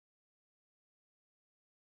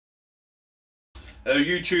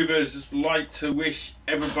YouTubers, just like to wish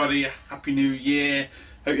everybody a happy new year.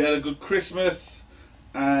 Hope you had a good Christmas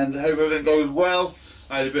and hope everything goes well.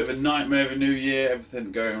 I had a bit of a nightmare of a new year,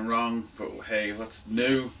 everything going wrong, but hey, what's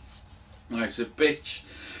new? Life's a bitch.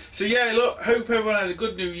 So yeah, look, hope everyone had a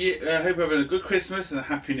good new year. Hope everyone had a good Christmas and a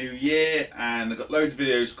happy new year. And I've got loads of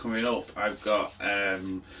videos coming up. I've got a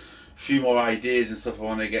few more ideas and stuff I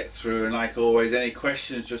want to get through. And like always, any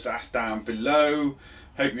questions, just ask down below.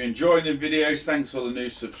 Hope you're enjoying the videos. Thanks for all the new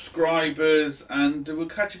subscribers, and we'll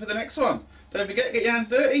catch you for the next one. Don't forget, get your hands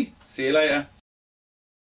dirty. See you later.